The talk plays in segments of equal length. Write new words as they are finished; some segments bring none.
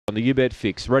on the U-Bet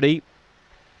fix. Ready?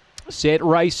 Set,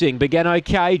 racing. Began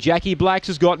okay. Jackie Blacks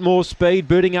has got more speed.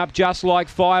 Booting up just like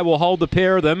fire. Will hold the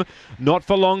pair of them. Not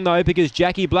for long though, because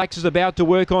Jackie Blacks is about to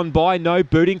work on by. No,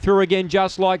 booting through again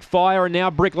just like fire. And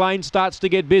now Brick Lane starts to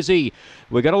get busy.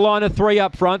 We've got a line of three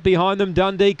up front. Behind them,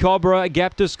 Dundee Cobra, a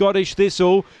gap to Scottish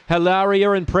Thistle,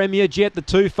 Hilaria and Premier Jet. The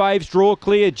two faves draw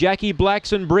clear. Jackie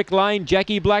Blacks and Brick Lane.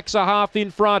 Jackie Blacks a half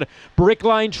in front. Brick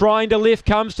Lane trying to lift,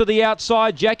 comes to the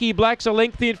outside. Jackie Blacks a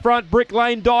length in front. Brick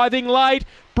Lane diving late.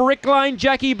 Brick Lane,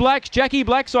 Jackie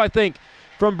Blacks, I think,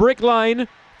 from Brick Lane.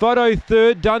 Photo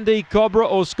third, Dundee Cobra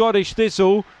or Scottish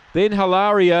Thistle. Then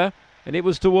Hilaria, and it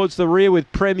was towards the rear with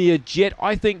Premier Jet.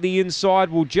 I think the inside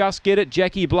will just get it,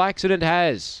 Jackie Blacks, and it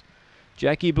has.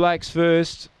 Jackie Blacks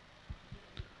first.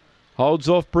 Holds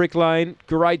off Brick Lane.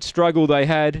 Great struggle they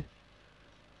had.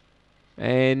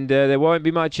 And there won't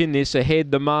be much in this.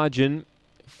 Ahead the margin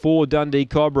for Dundee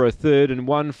Cobra, third, and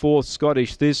 1/4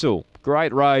 Scottish Thistle.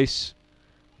 Great race.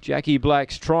 Jackie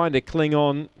Blacks trying to cling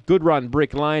on. Good run,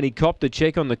 Brick Lane. He copped a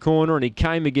check on the corner and he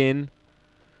came again.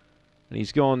 And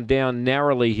he's gone down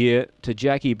narrowly here to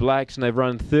Jackie Blacks, and they've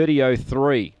run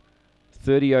 30.03.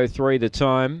 30.03 the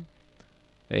time.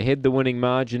 Ahead the winning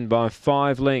margin by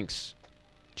 5 lengths.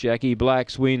 Jackie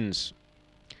Blacks wins.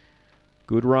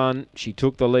 Good run. She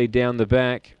took the lead down the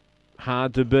back.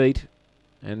 Hard to beat.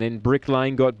 And then Brick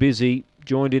Lane got busy.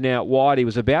 Joined in out wide. He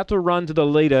was about to run to the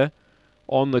leader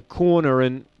on the corner,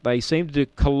 and they seemed to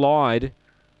collide,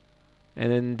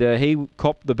 and then he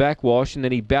copped the backwash, and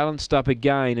then he balanced up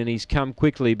again, and he's come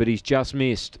quickly, but he's just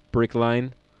missed. Brick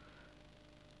Lane.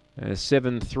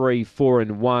 7, 3, 4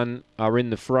 and 1 are in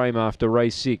the frame after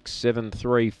race 6. 7,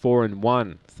 3, 4 and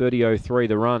 1. 30.03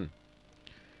 the run.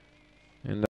 And